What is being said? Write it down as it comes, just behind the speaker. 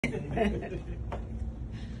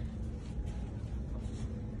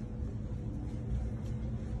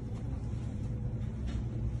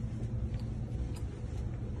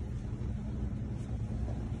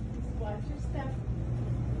Watch your step.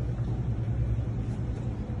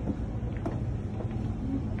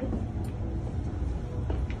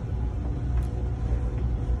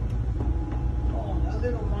 Oh, that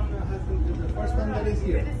little one has been the first time that he's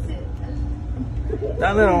here.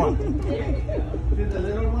 That little one. There you go. The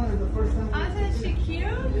little one is the first time. Isn't she cute?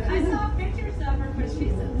 Yeah. I saw pictures of her, but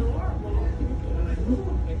she's adorable.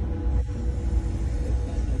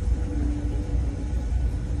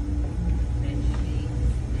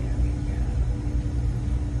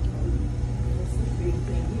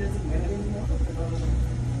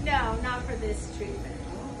 No, not for this treatment.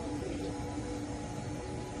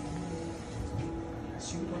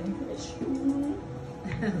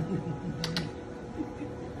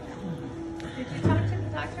 Did you talk to the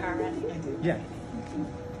doctor already? Yeah.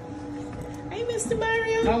 Hey, Mr.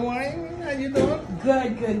 Mario. How are you? How you doing?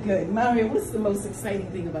 Good, good, good. Mario, what's the most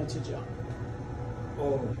exciting thing about your job?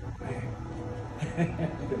 Oh, man.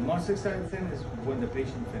 The most exciting thing is when the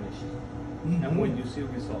patient finishes and when you see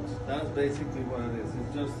results. That's basically what it is.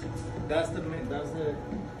 It's just that's the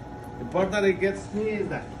part that it gets me is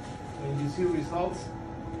that when you see results.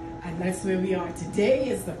 And that's where we are. Today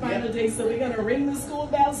is the final day, so we're going to ring the school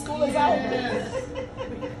bell. School is out.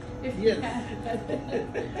 If Yes.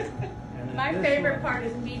 My favorite part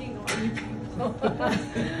is meeting all you people.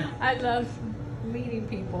 I love meeting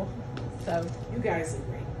people. So, You guys are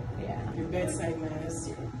great. yeah. Your bedside manners,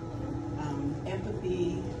 your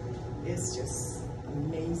empathy is just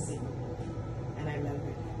amazing. And I love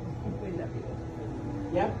it. We love you.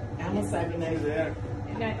 Yep, I'm a CyberKnife. There.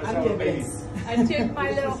 And I'm your best. I took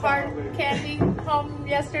my little heart candy home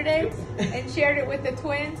yesterday and shared it with the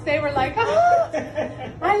twins. They were like, "Oh,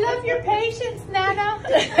 I love your patience, Nana."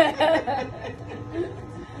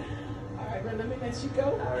 All right, well, let me let you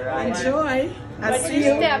go. All right. Enjoy. I'll Watch see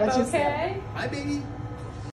your you. step, Watch your okay? Hi, baby.